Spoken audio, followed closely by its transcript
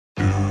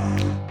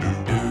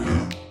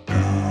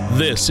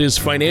This is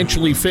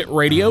Financially Fit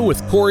Radio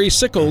with Corey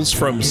Sickles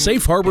from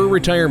Safe Harbor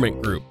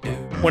Retirement Group.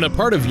 When a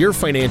part of your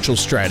financial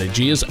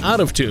strategy is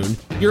out of tune,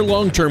 your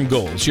long-term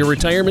goals, your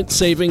retirement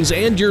savings,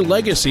 and your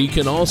legacy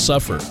can all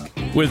suffer.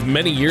 With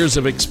many years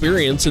of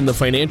experience in the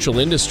financial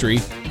industry,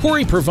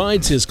 Corey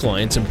provides his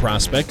clients and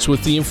prospects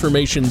with the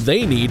information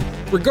they need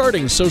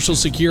regarding Social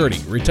Security,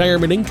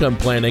 retirement income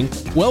planning,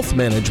 wealth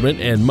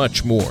management, and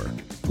much more.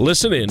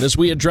 Listen in as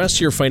we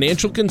address your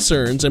financial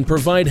concerns and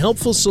provide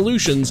helpful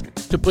solutions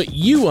to put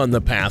you on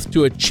the path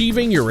to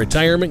achieving your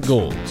retirement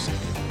goals.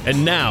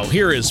 And now,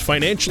 here is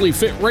Financially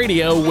Fit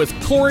Radio with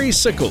Corey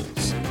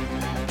Sickles.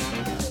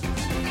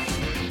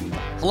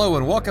 Hello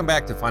and welcome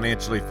back to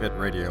Financially Fit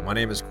Radio. My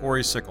name is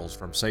Corey Sickles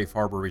from Safe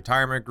Harbor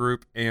Retirement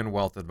Group and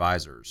Wealth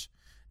Advisors.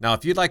 Now,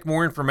 if you'd like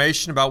more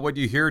information about what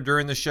you hear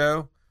during the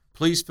show,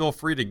 please feel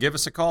free to give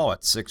us a call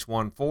at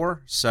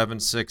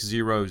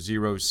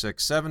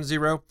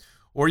 614-760-0670,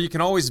 or you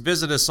can always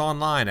visit us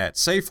online at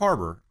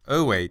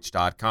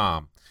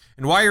safeharboroh.com.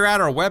 And while you're at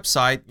our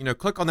website,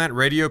 click on that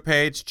radio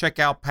page, check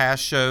out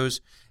past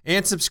shows,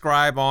 and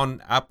subscribe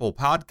on Apple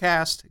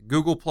Podcast,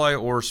 Google Play,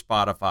 or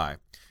Spotify.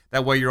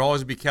 That way you'll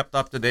always be kept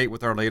up to date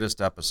with our latest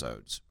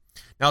episodes.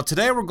 Now,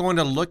 today we're going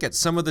to look at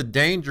some of the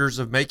dangers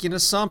of making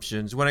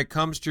assumptions when it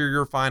comes to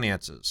your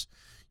finances.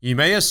 You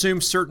may assume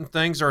certain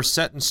things are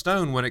set in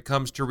stone when it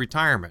comes to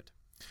retirement.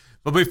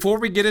 But before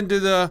we get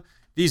into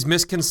these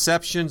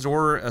misconceptions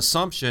or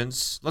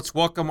assumptions, let's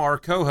welcome our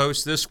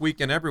co-host this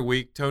week and every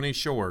week, Tony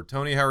Shore.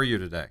 Tony, how are you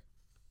today?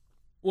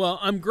 Well,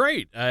 I'm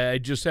great. I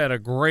just had a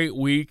great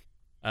week.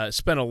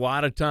 Spent a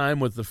lot of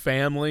time with the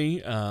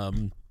family.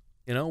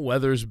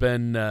 Weather's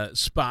been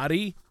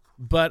spotty,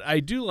 but I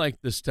do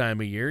like this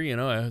time of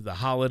year. The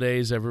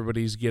holidays,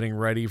 everybody's getting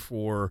ready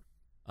for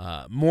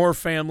more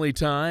family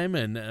time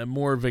and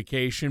more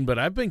vacation, but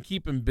I've been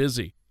keeping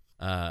busy,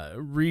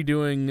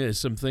 redoing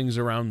some things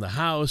around the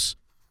house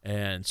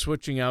and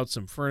switching out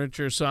some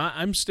furniture. So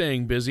I'm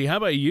staying busy. How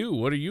about you?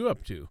 What are you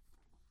up to?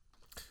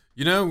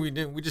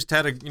 We just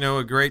had a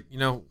great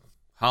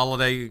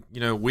holiday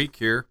week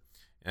here.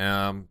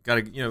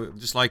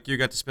 Just like you,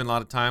 got to spend a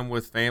lot of time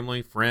with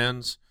family,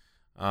 friends,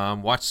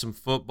 watch some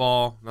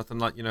football. Nothing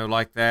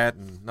like that,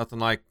 and nothing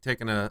like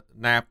taking a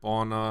nap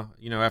on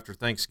after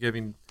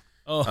Thanksgiving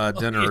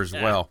dinner as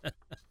well.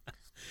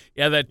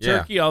 Yeah, that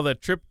turkey, all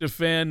that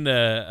tryptophan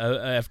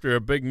after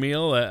a big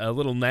meal, a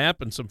little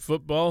nap, and some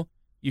football.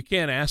 You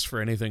can't ask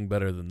for anything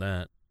better than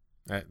that.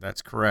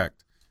 That's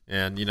correct.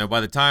 And,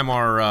 by the time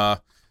our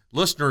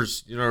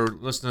listeners,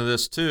 listen to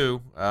this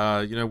too,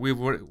 we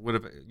would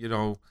have,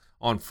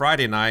 on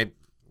Friday night,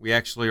 we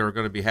actually are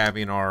going to be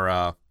having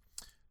our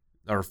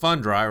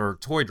fun drive or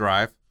toy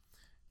drive,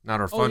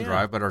 not our fun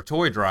drive, but our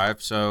toy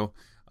drive. So,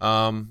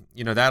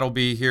 that'll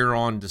be here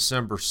on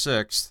December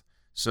 6th.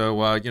 So,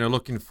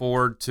 looking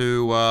forward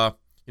to,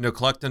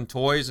 collecting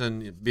toys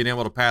and being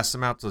able to pass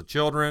them out to the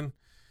children.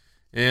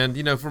 And,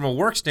 from a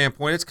work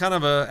standpoint, it's kind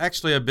of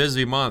actually a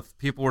busy month.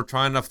 People are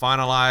trying to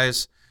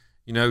finalize,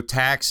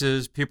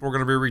 taxes. People are going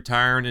to be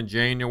retiring in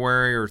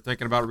January or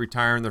thinking about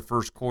retiring the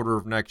first quarter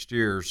of next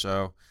year.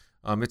 So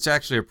it's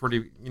actually a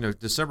pretty,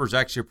 December is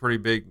actually a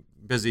pretty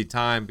busy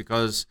time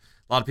because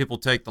a lot of people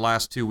take the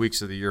last 2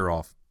 weeks of the year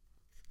off.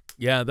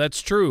 Yeah,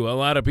 that's true. A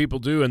lot of people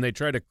do, and they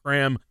try to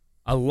cram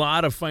a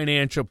lot of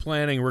financial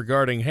planning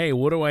regarding, hey,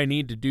 what do I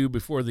need to do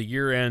before the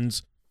year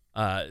ends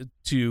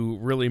to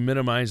really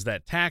minimize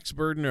that tax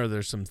burden? Or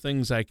there's some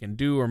things I can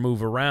do or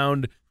move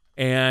around,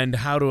 and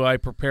how do I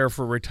prepare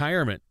for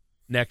retirement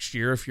next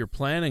year if you're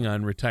planning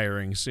on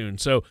retiring soon?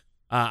 So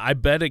I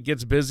bet it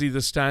gets busy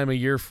this time of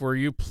year for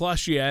you,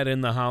 plus you add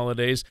in the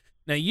holidays.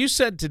 Now, you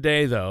said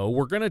today, though,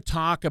 we're going to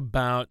talk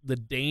about the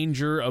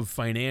danger of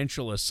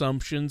financial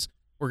assumptions.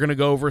 We're going to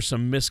go over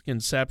some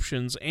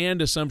misconceptions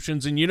and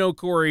assumptions. And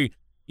Corey,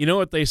 you know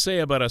what they say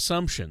about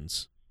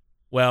assumptions?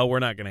 Well, we're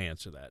not going to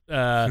answer that.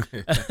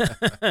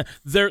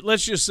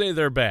 Let's just say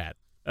they're bad.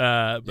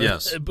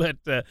 Yes. But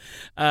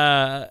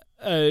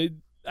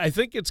I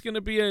think it's going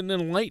to be an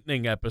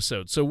enlightening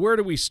episode. So where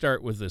do we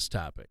start with this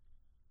topic?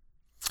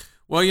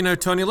 Well,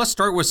 Tony, let's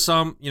start with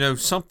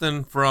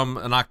something from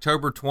an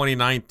October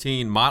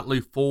 2019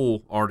 Motley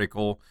Fool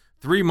article,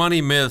 3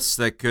 Money Myths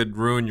That Could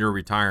Ruin Your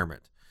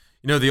Retirement.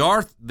 The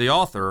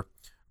author,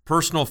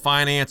 personal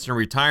finance and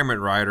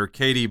retirement writer,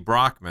 Katie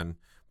Brockman,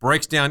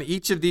 breaks down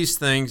each of these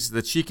things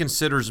that she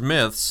considers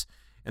myths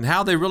and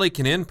how they really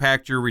can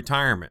impact your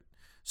retirement.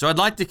 So I'd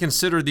like to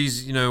consider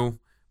these,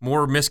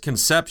 more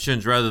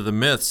misconceptions rather than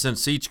myths,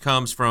 since each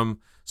comes from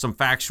some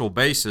factual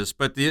basis.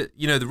 But the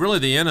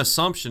end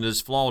assumption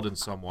is flawed in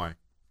some way.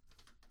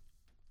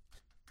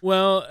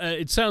 Well,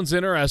 it sounds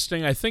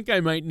interesting. I think I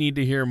might need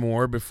to hear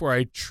more before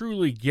I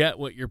truly get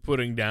what you're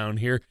putting down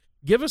here.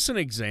 Give us an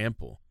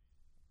example.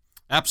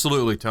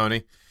 Absolutely,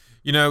 Tony.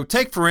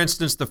 Take, for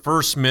instance, the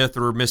first myth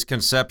or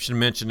misconception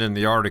mentioned in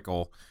the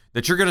article,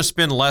 that you're going to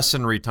spend less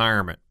in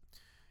retirement.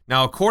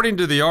 Now, according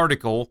to the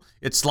article,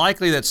 it's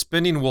likely that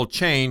spending will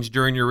change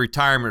during your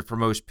retirement for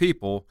most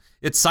people.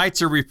 It cites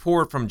a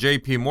report from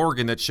J.P.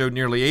 Morgan that showed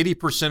nearly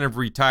 80% of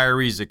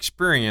retirees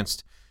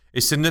experienced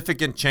a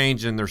significant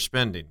change in their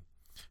spending.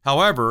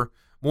 However,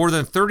 more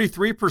than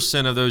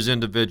 33% of those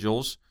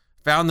individuals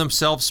found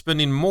themselves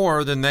spending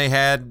more than they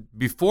had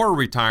before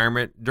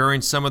retirement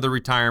during some of the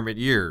retirement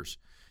years.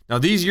 Now,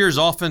 these years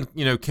often,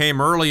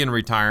 came early in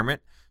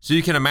retirement, so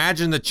you can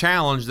imagine the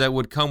challenge that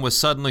would come with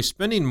suddenly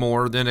spending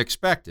more than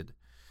expected.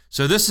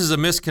 So this is a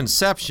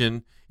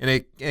misconception,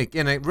 and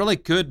it really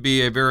could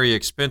be a very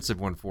expensive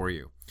one for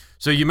you.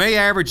 So you may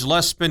average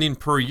less spending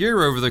per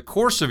year over the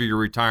course of your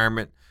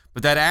retirement,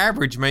 but that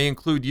average may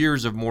include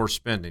years of more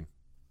spending.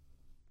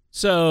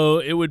 So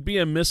it would be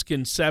a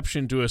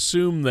misconception to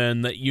assume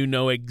then that you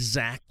know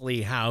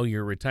exactly how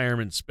your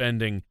retirement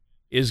spending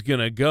is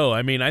going to go.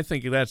 I mean, I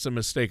think that's a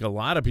mistake a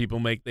lot of people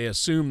make. They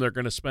assume they're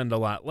going to spend a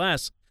lot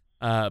less,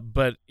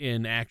 but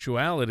in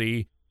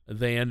actuality,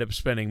 they end up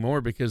spending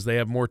more because they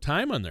have more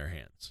time on their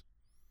hands.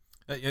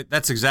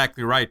 That's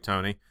exactly right,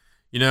 Tony.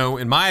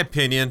 In my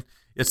opinion,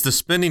 it's the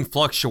spending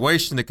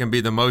fluctuation that can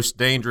be the most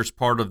dangerous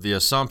part of the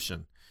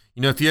assumption.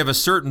 If you have a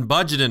certain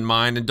budget in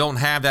mind and don't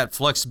have that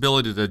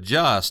flexibility to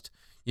adjust,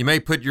 you may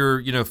put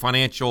your,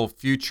 financial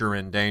future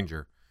in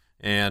danger.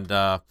 And,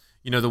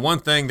 the one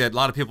thing that a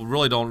lot of people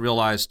really don't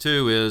realize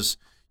too is,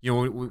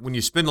 when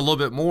you spend a little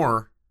bit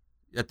more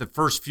at the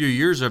first few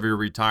years of your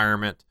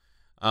retirement,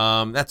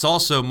 that's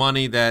also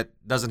money that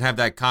doesn't have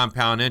that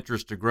compound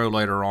interest to grow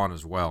later on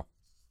as well.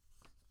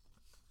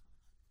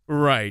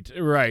 Right.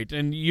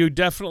 And you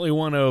definitely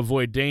want to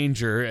avoid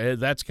danger.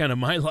 That's kind of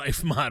my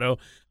life motto.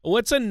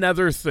 What's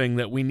another thing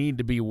that we need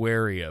to be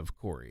wary of,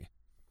 Corey?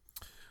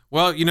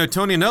 Well,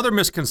 Tony, another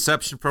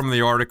misconception from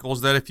the article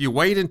is that if you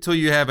wait until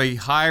you have a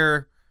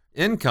higher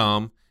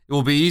income, it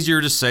will be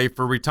easier to save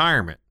for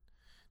retirement.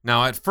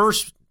 Now, at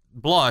first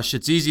blush,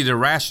 it's easy to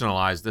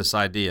rationalize this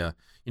idea.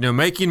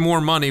 Making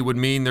more money would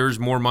mean there's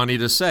more money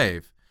to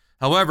save.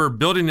 However,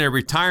 building a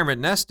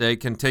retirement nest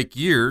egg can take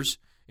years,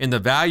 and the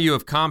value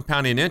of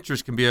compounding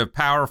interest can be a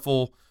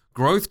powerful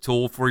growth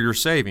tool for your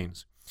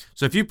savings.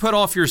 So if you put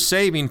off your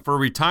saving for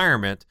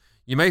retirement,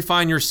 you may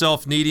find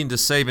yourself needing to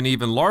save an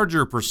even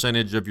larger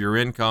percentage of your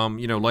income,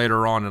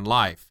 later on in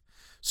life.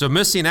 So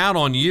missing out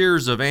on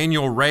years of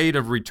annual rate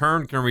of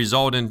return can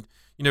result in,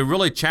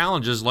 really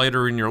challenges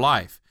later in your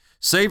life.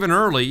 Saving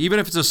early, even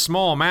if it's a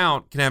small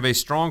amount, can have a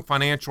strong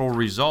financial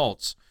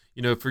results,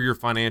 for your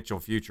financial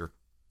future.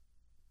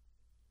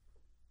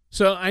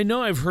 So I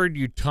know I've heard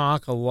you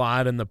talk a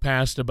lot in the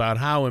past about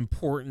how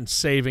important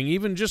saving,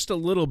 even just a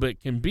little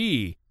bit, can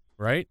be,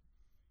 right?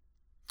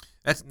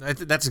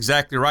 That's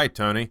exactly right,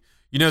 Tony.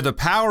 The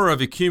power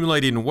of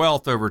accumulating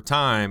wealth over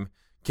time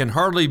can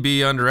hardly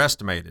be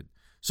underestimated.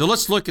 So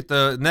let's look at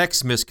the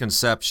next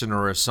misconception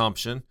or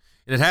assumption,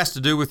 and it has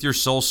to do with your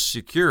Social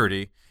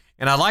Security.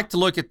 And I like to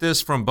look at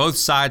this from both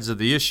sides of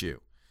the issue.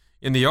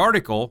 In the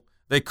article,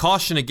 they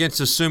caution against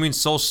assuming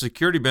Social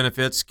Security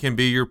benefits can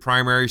be your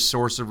primary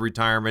source of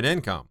retirement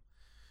income.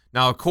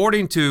 Now,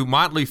 according to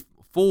Motley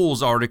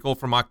Fool's article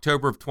from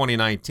October of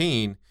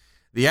 2019,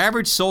 the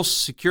average Social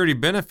Security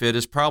benefit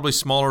is probably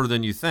smaller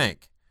than you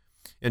think.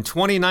 In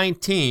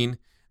 2019,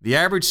 the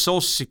average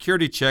Social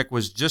Security check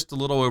was just a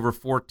little over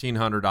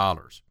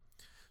 $1,400.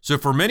 So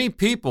for many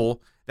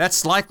people,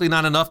 that's likely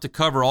not enough to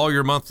cover all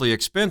your monthly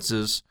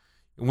expenses.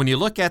 When you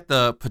look at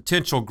the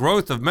potential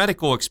growth of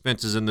medical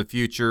expenses in the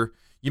future,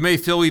 you may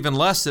feel even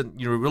less than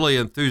really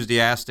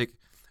enthusiastic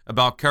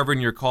about covering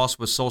your costs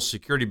with Social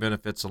Security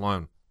benefits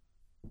alone.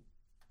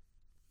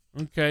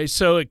 Okay,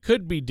 so it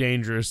could be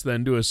dangerous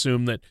then to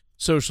assume that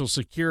Social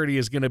Security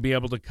is going to be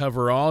able to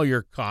cover all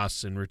your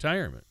costs in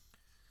retirement.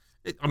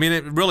 It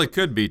really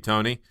could be,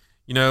 Tony.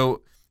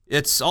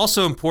 It's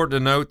also important to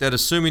note that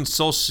assuming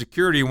Social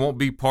Security won't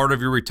be part of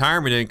your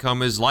retirement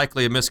income is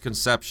likely a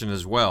misconception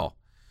as well.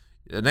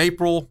 An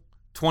April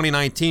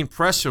 2019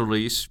 press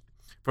release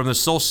from the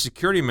Social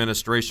Security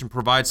Administration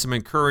provides some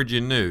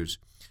encouraging news.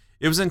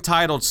 It was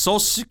entitled, Social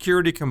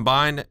Security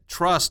Combined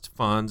Trust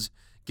Funds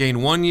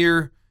Gain 1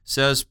 Year,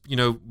 says,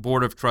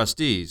 Board of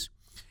Trustees,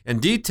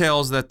 and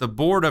details that the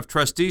Board of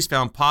Trustees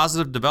found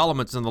positive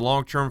developments in the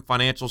long-term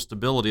financial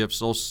stability of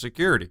Social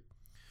Security.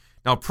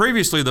 Now,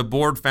 previously, the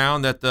board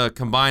found that the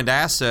combined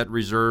asset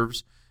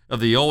reserves of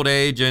the old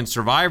age and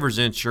survivors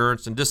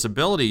insurance and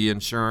disability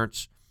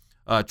insurance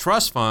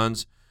trust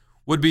funds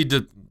would be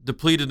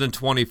depleted in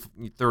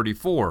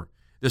 2034.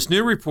 This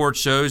new report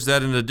shows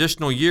that an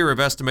additional year of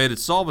estimated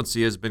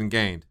solvency has been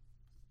gained.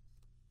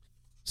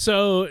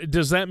 So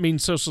does that mean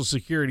Social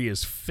Security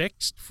is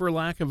fixed, for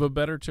lack of a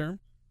better term?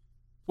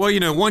 Well,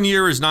 1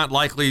 year is not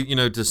likely,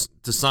 to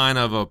sign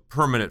of a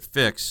permanent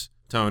fix,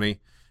 Tony.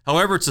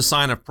 However, it's a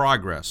sign of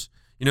progress.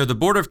 The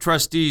Board of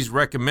Trustees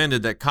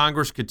recommended that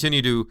Congress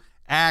continue to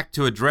act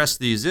to address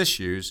these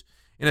issues.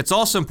 And it's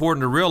also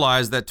important to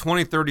realize that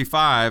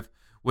 2035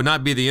 would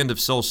not be the end of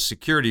Social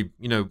Security,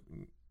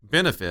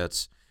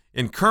 benefits.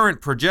 In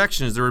current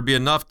projections, there would be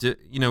enough to,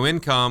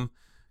 income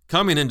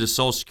coming into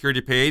Social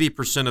Security to pay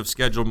 80% of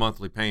scheduled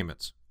monthly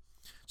payments.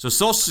 So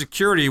Social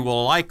Security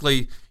will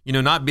likely,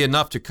 not be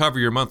enough to cover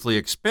your monthly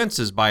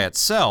expenses by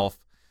itself.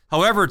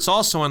 However, it's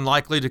also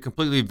unlikely to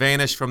completely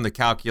vanish from the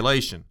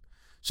calculation.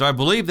 So I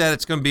believe that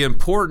it's going to be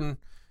important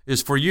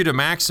is for you to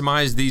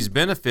maximize these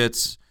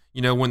benefits,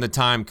 when the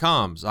time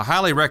comes. I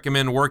highly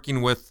recommend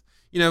working with,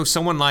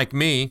 someone like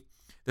me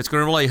that's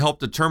going to really help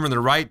determine the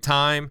right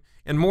time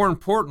and, more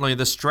importantly,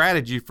 the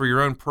strategy for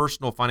your own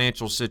personal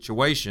financial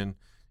situation,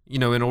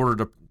 in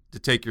order to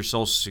take your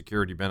Social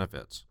Security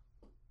benefits.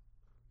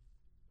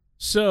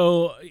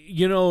 So,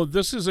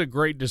 this is a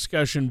great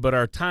discussion, but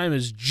our time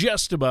is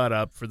just about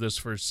up for this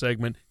first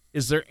segment.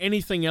 Is there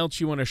anything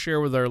else you want to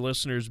share with our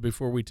listeners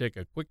before we take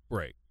a quick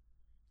break?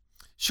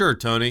 Sure,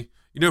 Tony.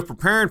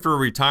 Preparing for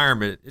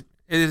retirement, it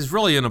is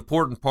really an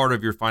important part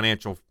of your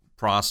financial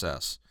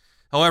process.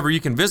 However, you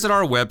can visit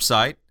our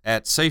website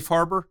at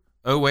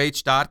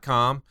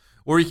safeharboroh.com,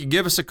 or you can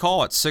give us a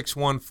call at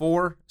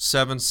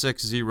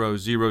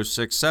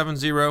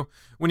 614-760-0670.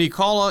 When you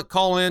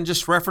call in,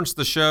 just reference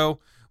the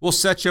show. We'll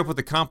set you up with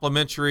a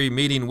complimentary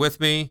meeting with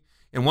me.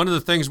 And one of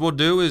the things we'll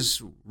do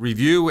is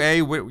review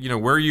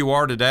where you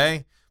are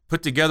today,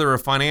 put together a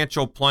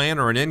financial plan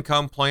or an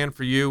income plan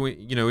for you,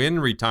 in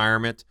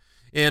retirement.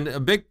 And a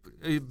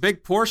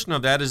big portion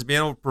of that is being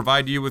able to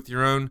provide you with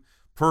your own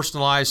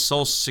personalized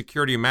Social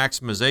Security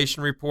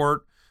maximization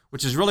report,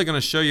 which is really going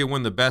to show you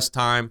when the best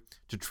time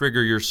to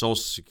trigger your Social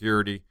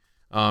Security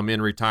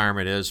in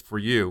retirement is for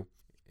you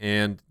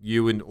and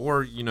you and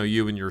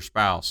your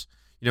spouse.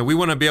 We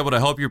want to be able to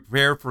help you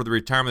prepare for the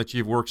retirement that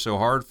you've worked so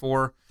hard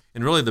for.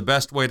 And really the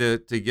best way to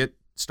get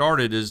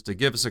started is to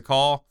give us a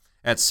call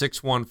at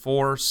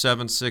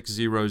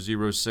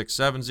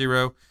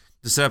 614-760-0670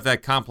 to set up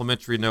that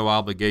complimentary no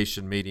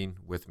obligation meeting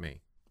with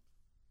me.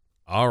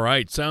 All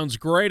right, sounds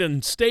great.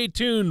 And stay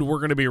tuned. We're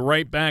going to be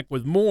right back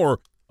with more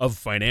of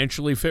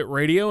Financially Fit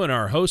Radio and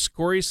our host,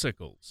 Corey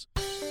Sickles.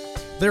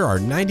 There are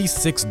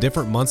 96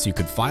 different months you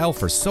could file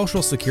for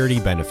Social Security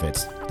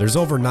benefits. There's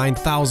over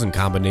 9,000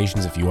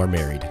 combinations if you are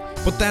married.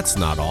 But that's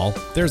not all.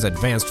 There's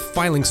advanced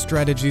filing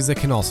strategies that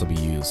can also be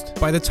used.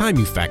 By the time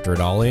you factor it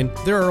all in,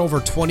 there are over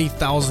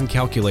 20,000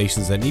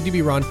 calculations that need to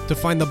be run to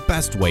find the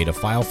best way to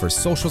file for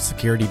Social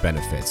Security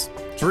benefits.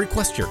 To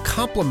request your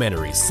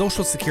complimentary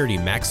Social Security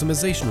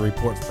maximization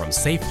report from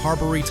Safe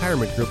Harbor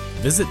Retirement Group,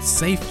 visit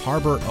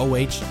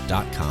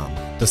safeharboroh.com.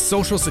 The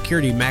Social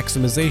Security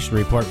maximization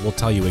report will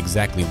tell you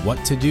exactly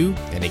what to do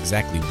and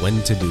exactly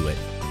when to do it.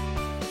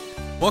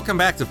 Welcome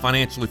back to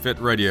Financially Fit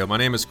Radio. My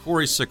name is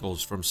Corey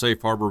Sickles from Safe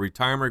Harbor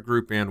Retirement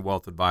Group and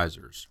Wealth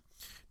Advisors.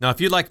 Now,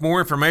 if you'd like more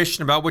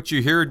information about what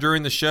you hear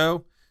during the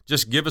show,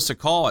 just give us a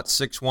call at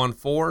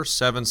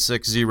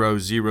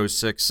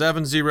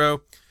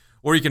 614-760-0670,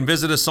 or you can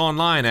visit us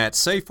online at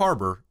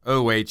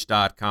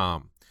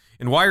safeharboroh.com.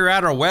 And while you're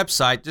at our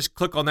website, just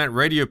click on that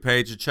radio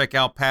page to check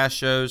out past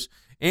shows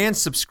and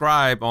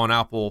subscribe on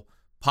Apple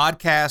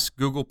Podcasts,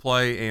 Google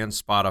Play, and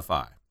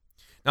Spotify.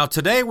 Now,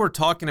 today we're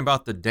talking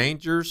about the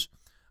dangers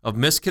of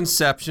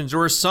misconceptions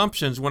or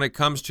assumptions when it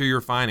comes to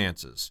your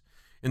finances.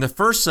 In the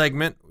first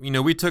segment,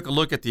 we took a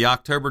look at the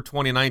October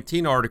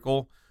 2019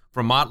 article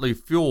from Motley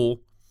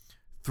Fool,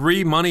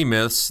 3 money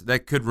myths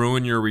that could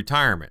ruin your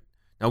retirement.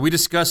 Now, we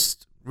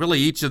discussed really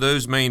each of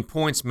those main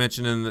points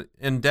mentioned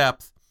in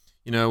depth,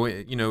 in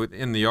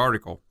the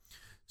article.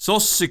 Social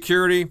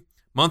Security,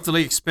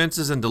 monthly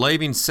expenses, and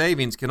delaying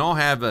savings can all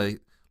have a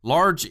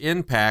large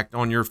impact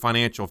on your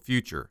financial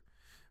future.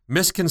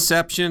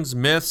 Misconceptions,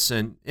 myths,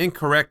 and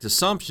incorrect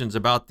assumptions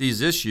about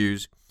these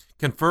issues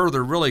can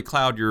further really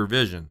cloud your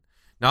vision.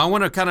 Now, I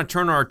want to kind of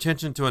turn our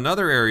attention to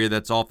another area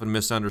that's often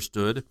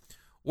misunderstood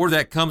or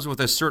that comes with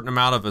a certain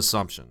amount of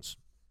assumptions.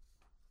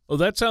 Well,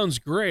 that sounds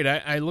great.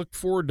 I look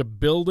forward to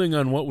building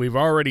on what we've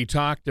already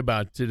talked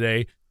about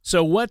today.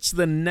 So what's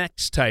the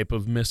next type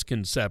of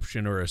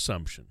misconception or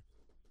assumption?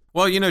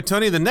 Well,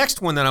 Tony, the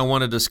next one that I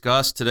want to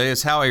discuss today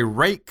is how a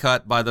rate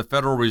cut by the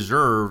Federal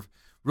Reserve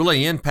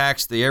really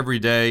impacts the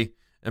everyday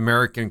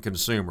American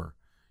consumer.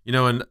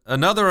 And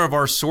another of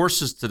our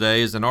sources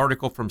today is an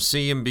article from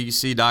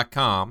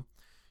CNBC.com.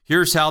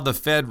 Here's how the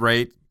Fed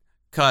rate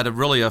cut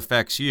really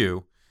affects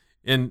you.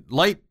 In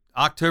late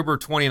October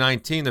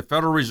 2019, the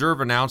Federal Reserve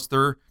announced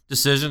their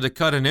decision to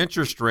cut in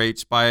interest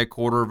rates by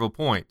 0.25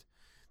 point.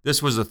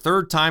 This was the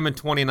third time in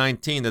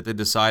 2019 that they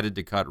decided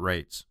to cut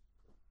rates.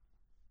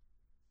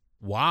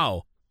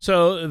 Wow.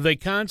 So they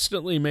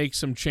constantly make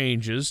some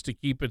changes to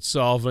keep it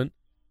solvent.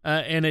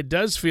 And it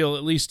does feel,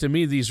 at least to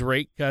me, these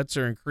rate cuts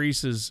or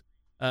increases,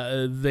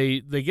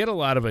 they get a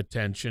lot of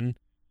attention.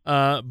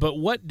 But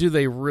what do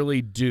they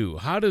really do?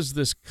 How does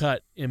this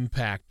cut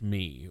impact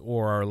me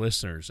or our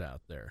listeners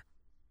out there?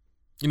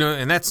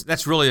 And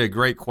that's really a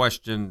great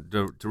question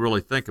to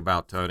really think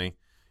about, Tony,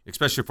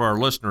 especially for our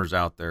listeners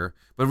out there.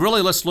 But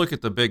really, let's look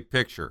at the big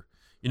picture.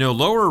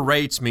 Lower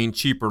rates mean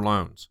cheaper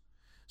loans.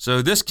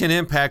 So this can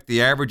impact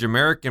the average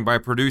American by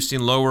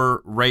producing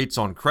lower rates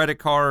on credit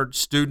cards,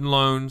 student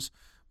loans,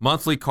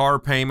 monthly car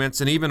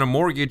payments, and even a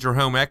mortgage or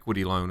home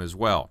equity loan as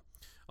well.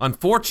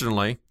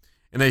 Unfortunately,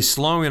 in a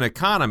slowing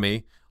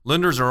economy,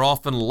 lenders are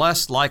often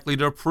less likely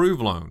to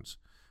approve loans.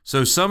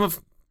 So some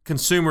of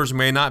consumers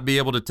may not be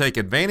able to take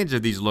advantage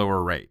of these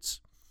lower rates.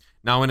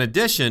 Now, in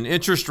addition,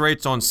 interest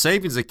rates on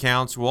savings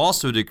accounts will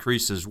also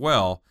decrease as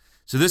well,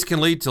 So this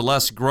can lead to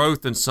less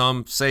growth in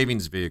some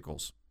savings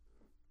vehicles.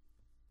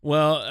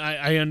 Well,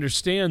 I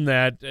understand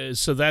that.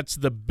 So that's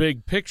the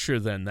big picture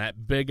then,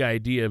 that big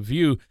idea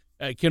view.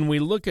 Can we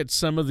look at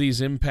some of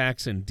these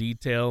impacts in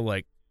detail,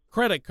 like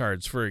credit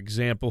cards, for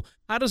example?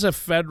 How does a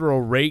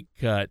federal rate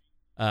cut,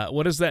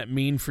 what does that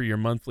mean for your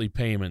monthly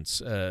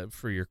payments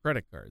for your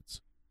credit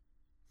cards?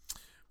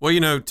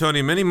 Well,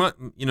 Tony,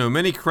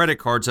 many credit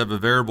cards have a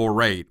variable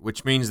rate,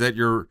 which means that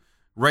your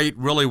rate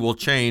really will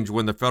change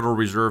when the Federal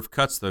Reserve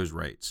cuts those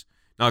rates.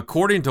 Now,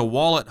 according to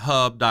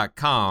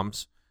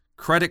WalletHub.com's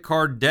Credit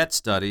Card Debt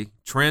Study,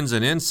 Trends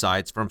and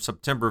Insights from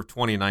September of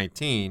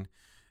 2019,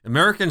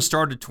 Americans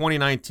started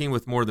 2019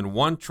 with more than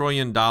 $1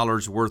 trillion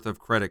worth of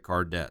credit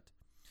card debt.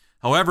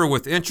 However,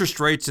 with interest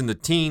rates in the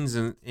teens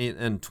and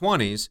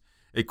 20s,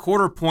 a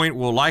quarter point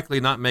will likely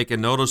not make a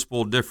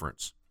noticeable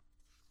difference.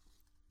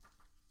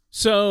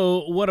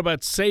 So what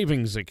about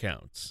savings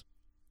accounts?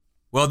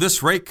 Well,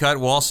 this rate cut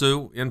will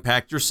also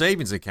impact your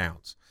savings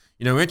accounts.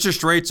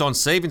 Interest rates on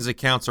savings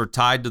accounts are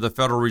tied to the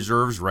Federal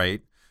Reserve's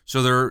rate,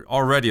 so they're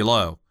already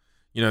low.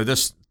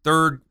 This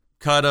third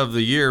cut of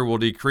the year will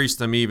decrease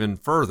them even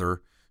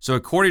further. So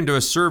according to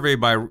a survey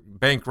by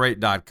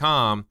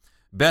Bankrate.com,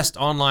 best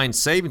online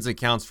savings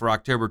accounts for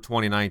October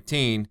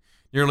 2019,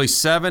 nearly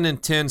 7 in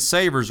 10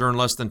 savers earn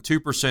less than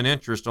 2%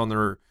 interest on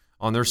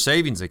their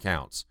savings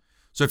accounts.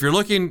 So if you're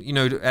looking,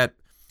 at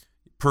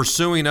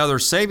pursuing other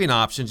saving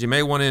options, you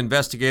may want to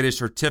investigate a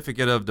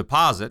certificate of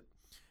deposit.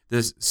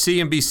 This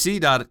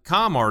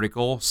CNBC.com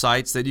article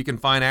cites that you can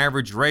find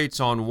average rates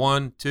on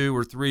 1, 2,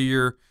 or 3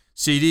 year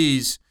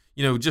CDs,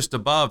 just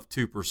above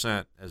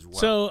 2% as well.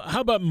 So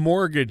how about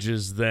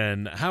mortgages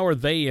then? How are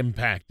they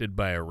impacted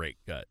by a rate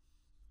cut?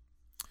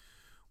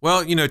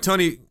 Well,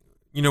 Tony,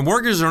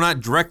 mortgages are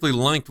not directly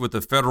linked with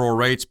the federal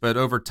rates, but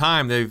over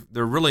time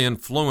they're really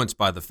influenced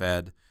by the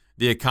Fed,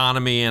 the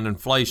economy, and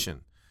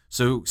inflation.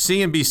 So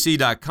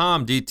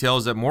CNBC.com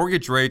details that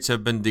mortgage rates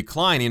have been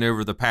declining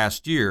over the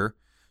past year.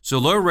 So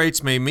low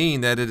rates may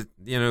mean that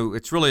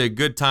it's really a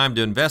good time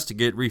to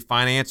investigate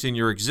refinancing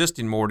your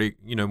existing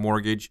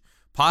mortgage,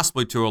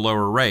 possibly to a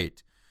lower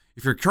rate.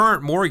 If your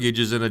current mortgage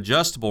is an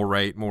adjustable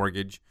rate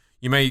mortgage,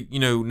 you may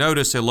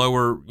notice a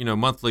lower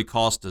monthly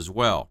cost as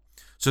well.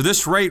 So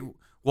this rate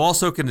will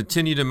also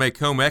continue to make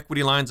home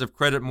equity lines of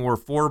credit more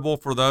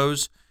affordable for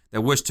those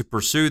that wish to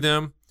pursue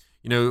them.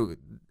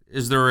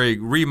 Is there a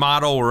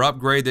remodel or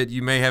upgrade that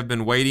you may have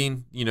been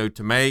waiting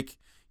to make?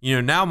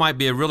 Now might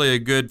be a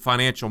good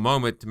financial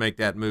moment to make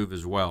that move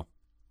as well.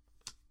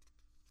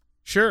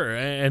 Sure,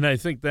 and I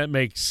think that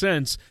makes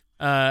sense.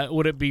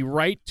 Would it be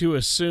right to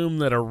assume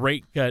that a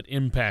rate cut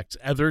impacts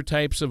other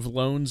types of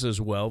loans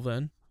as well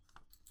then?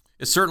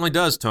 It certainly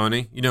does,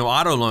 Tony.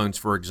 Auto loans,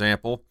 for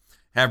example,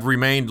 have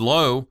remained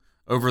low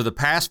over the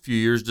past few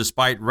years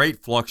despite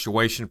rate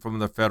fluctuation from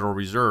the Federal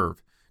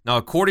Reserve. Now,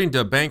 according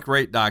to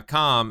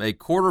Bankrate.com, a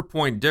quarter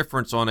point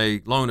difference on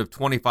a loan of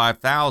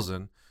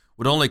 $25,000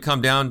 would only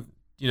come down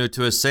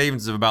to a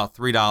savings of about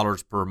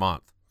 $3 per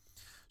month.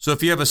 So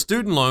if you have a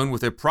student loan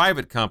with a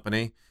private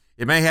company,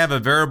 it may have a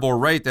variable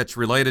rate that's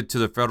related to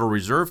the Federal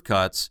Reserve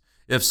cuts.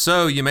 If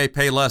so, you may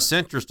pay less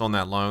interest on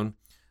that loan.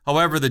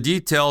 However, the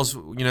details,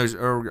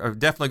 are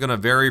definitely going to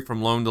vary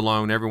from loan to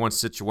loan. Everyone's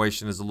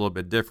situation is a little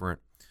bit different.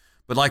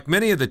 But like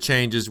many of the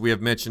changes we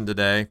have mentioned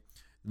today,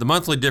 the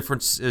monthly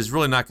difference is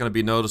really not going to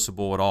be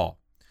noticeable at all.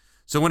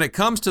 So when it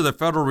comes to the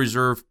Federal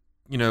Reserve,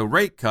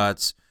 rate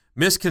cuts,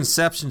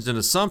 misconceptions and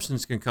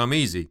assumptions can come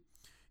easy.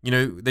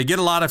 They get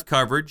a lot of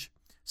coverage.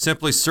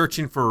 Simply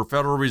searching for a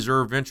Federal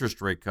Reserve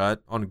interest rate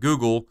cut on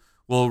Google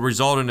will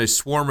result in a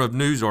swarm of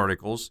news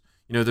articles.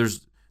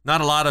 There's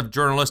not a lot of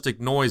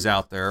journalistic noise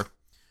out there.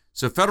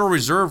 So Federal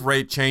Reserve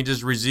rate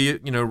changes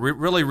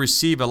really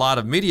receive a lot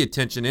of media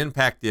attention,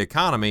 impact the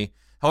economy.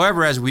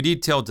 However, as we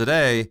detailed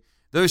today,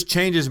 those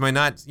changes may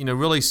not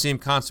really seem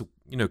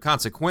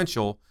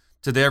consequential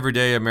to the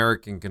everyday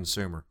American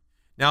consumer.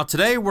 Now,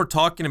 today we're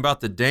talking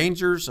about the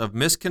dangers of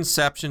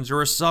misconceptions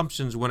or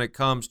assumptions when it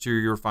comes to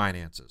your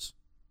finances.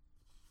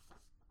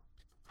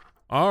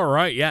 All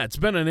right. Yeah, it's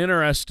been an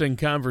interesting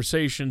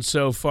conversation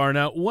so far.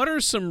 Now, what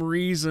are some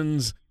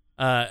reasons?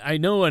 I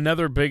know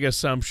another big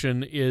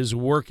assumption is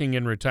working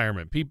in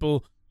retirement.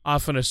 People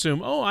often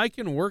assume, I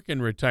can work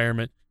in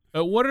retirement.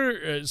 What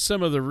are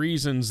some of the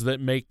reasons that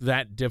make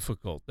that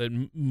difficult,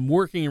 that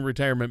working in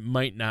retirement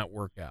might not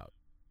work out?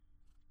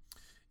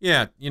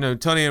 Yeah,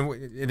 Tony,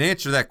 in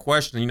answer to that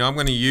question, I'm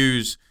going to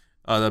use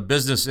the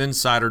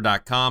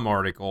BusinessInsider.com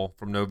article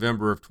from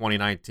November of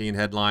 2019,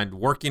 headlined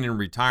 "Working in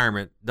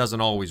Retirement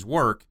Doesn't Always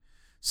Work,"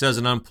 says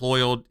an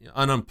unemployed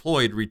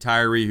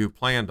retiree who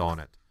planned on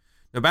it.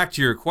 Now, back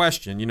to your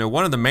question,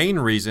 one of the main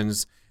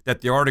reasons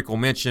that the article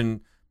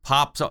mentioned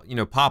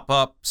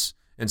pop-ups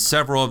in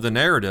several of the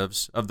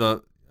narratives of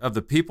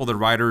the people the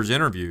writers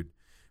interviewed.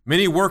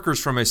 Many workers,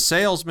 from a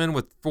salesman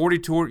with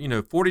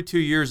 42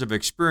 years of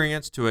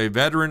experience to a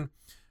veteran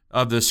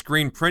of the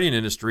screen printing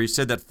industry,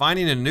 said that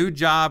finding a new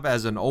job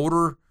as an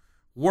older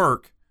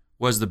work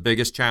was the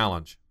biggest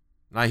challenge.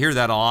 And I hear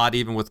that a lot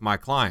even with my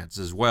clients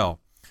as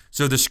well.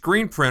 So the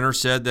screen printer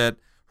said that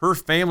her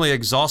family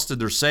exhausted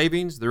their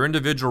savings, their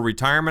individual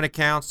retirement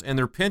accounts, and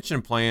their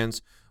pension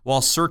plans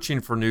while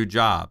searching for new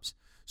jobs.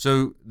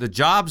 So the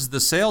jobs the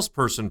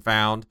salesperson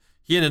found,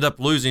 he ended up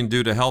losing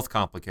due to health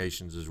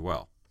complications as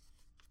well.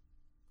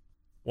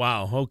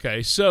 Wow.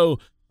 Okay. So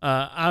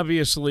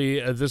obviously,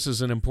 this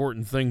is an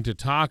important thing to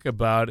talk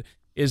about.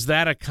 Is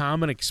that a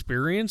common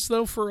experience,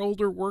 though, for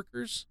older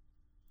workers?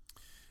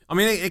 I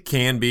mean, it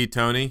can be,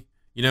 Tony.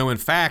 In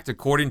fact,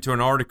 according to an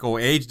article,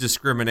 Age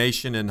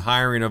Discrimination in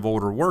Hiring of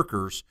Older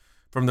Workers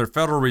from the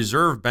Federal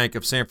Reserve Bank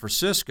of San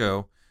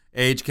Francisco,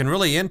 age can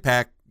really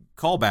impact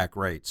callback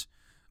rates.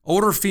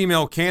 Older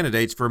female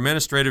candidates for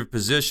administrative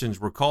positions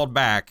were called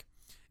back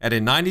at a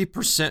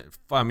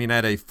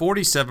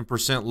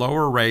 47%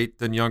 lower rate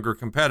than younger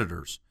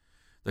competitors.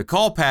 The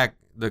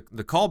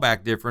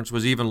callback difference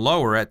was even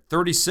lower at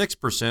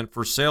 36%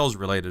 for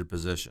sales-related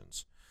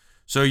positions.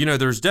 So,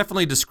 there's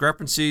definitely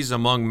discrepancies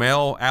among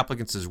male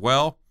applicants as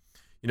well.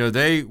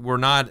 They were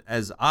not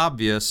as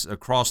obvious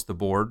across the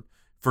board.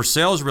 For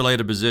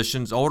sales-related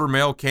positions, older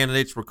male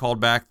candidates were called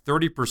back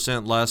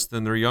 30% less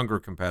than their younger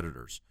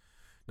competitors.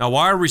 Now,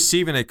 while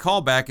receiving a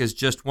callback is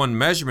just one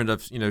measurement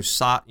of,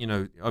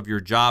 of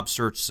your job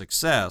search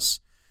success,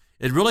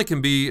 it really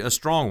can be a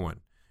strong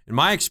one. In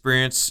my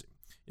experience,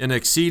 in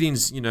exceeding,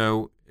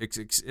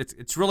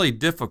 it's really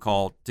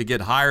difficult to get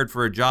hired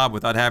for a job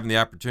without having the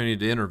opportunity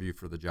to interview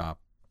for the job.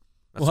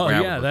 That's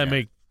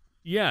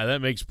that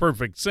makes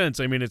perfect sense.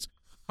 I mean, it's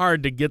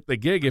hard to get the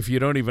gig if you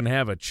don't even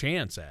have a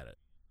chance at it.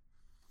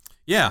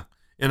 Yeah,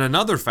 and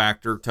another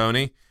factor,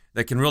 Tony,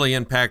 that can really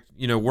impact,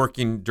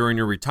 working during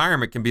your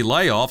retirement can be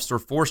layoffs or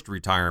forced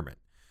retirement.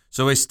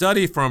 So a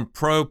study from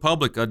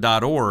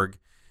ProPublica.org,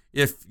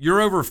 if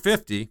you're over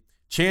 50,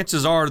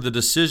 chances are the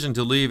decision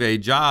to leave a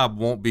job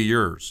won't be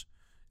yours.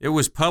 It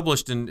was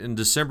published in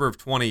December of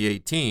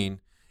 2018.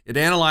 It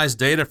analyzed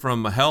data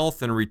from a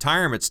health and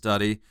retirement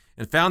study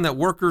and found that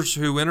workers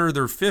who enter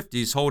their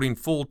 50s holding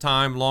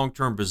full-time,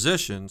 long-term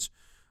positions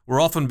were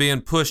often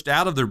being pushed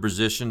out of their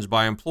positions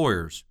by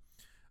employers.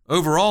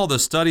 Overall, the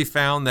study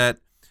found that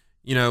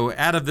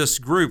out of this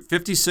group,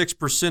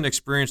 56%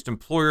 experienced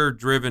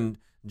employer-driven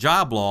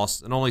job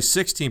loss and only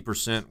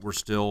 16% were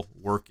still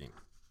working.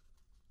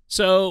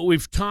 So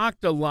we've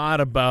talked a lot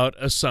about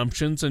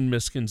assumptions and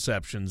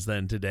misconceptions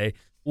then today.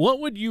 What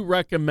would you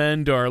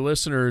recommend to our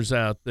listeners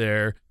out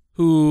there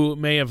who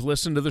may have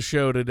listened to the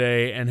show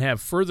today and have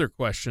further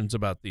questions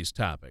about these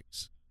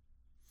topics?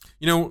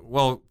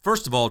 Well,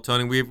 first of all,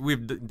 Tony,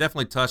 we've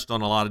definitely touched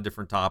on a lot of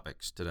different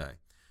topics today.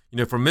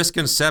 From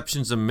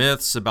misconceptions and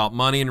myths about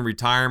money and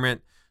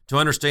retirement to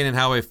understanding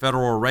how a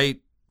federal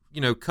rate,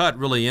 cut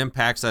really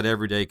impacts that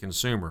everyday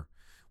consumer.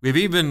 We've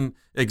even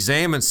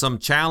examined some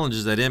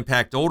challenges that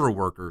impact older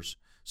workers.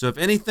 So if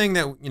anything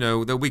that,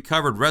 that we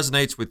covered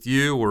resonates with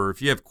you, or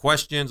if you have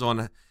questions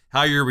on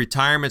how your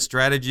retirement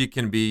strategy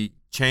can be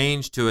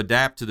changed to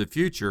adapt to the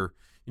future,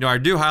 I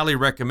do highly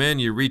recommend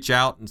you reach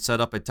out and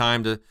set up a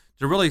time to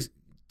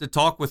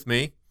talk with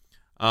me.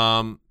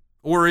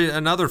 Or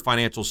another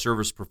financial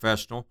service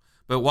professional.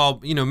 But while,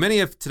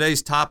 many of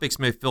today's topics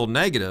may feel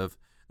negative,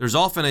 there's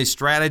often a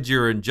strategy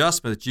or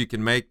adjustment that you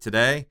can make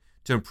today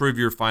to improve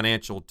your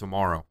financial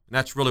tomorrow. And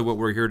that's really what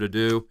we're here to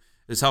do,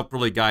 is help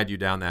really guide you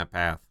down that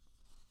path.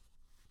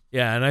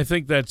 Yeah, and I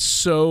think that's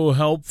so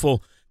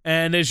helpful.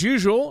 And as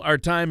usual, our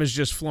time has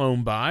just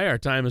flown by. Our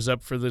time is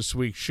up for this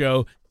week's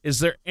show. Is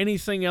there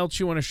anything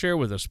else you want to share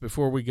with us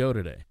before we go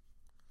today?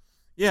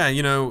 Yeah,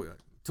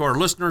 to our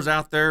listeners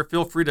out there,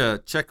 feel free to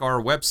check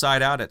our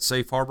website out at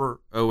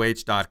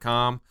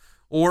safeharboroh.com,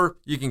 or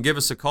you can give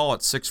us a call at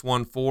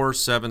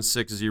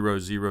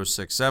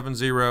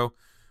 614-760-0670.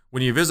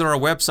 When you visit our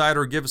website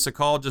or give us a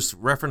call, just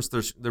reference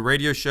the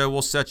radio show.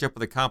 We'll set you up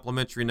with a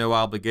complimentary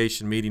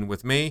no-obligation meeting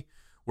with me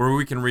where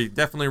we can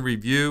definitely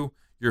review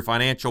your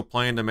financial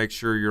plan to make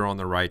sure you're on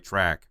the right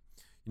track.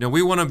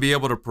 We want to be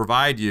able to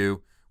provide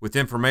you with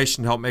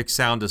information to help make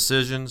sound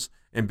decisions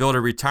and build a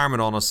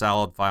retirement on a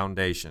solid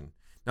foundation.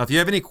 Now, if you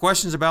have any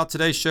questions about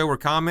today's show or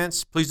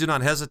comments, please do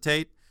not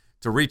hesitate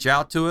to reach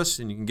out to us,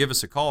 and you can give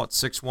us a call at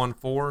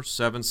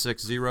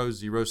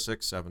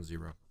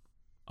 614-760-0670.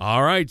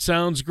 All right,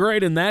 sounds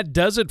great, and that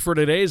does it for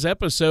today's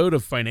episode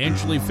of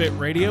Financially Fit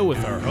Radio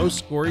with our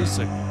host, Corey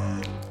Sickle.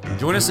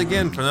 Join us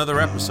again for another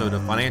episode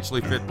of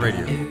Financially Fit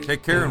Radio.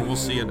 Take care, and we'll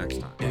see you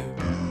next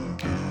time.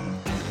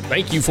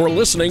 Thank you for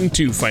listening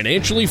to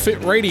Financially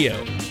Fit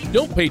Radio.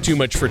 Don't pay too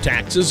much for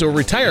taxes or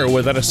retire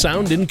without a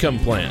sound income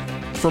plan.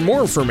 For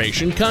more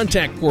information,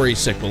 contact Corey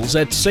Sickles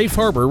at Safe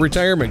Harbor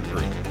Retirement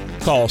Group.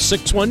 Call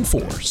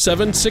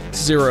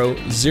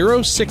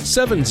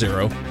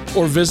 614-760-0670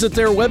 or visit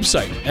their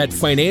website at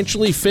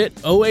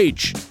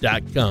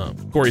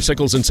financiallyfitoh.com. Corey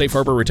Sickles and Safe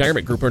Harbor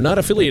Retirement Group are not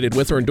affiliated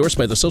with or endorsed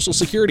by the Social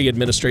Security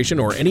Administration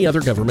or any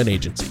other government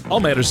agency. All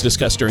matters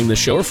discussed during this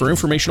show are for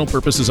informational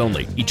purposes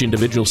only. Each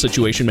individual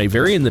situation may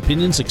vary, and the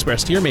opinions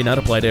expressed here may not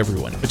apply to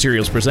everyone.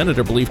 Materials presented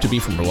are believed to be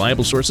from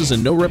reliable sources,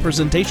 and no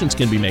representations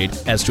can be made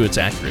as to its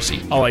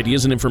accuracy. All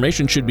ideas and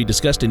information should be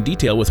discussed in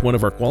detail with one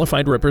of our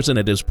qualified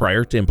representatives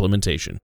prior to implementation.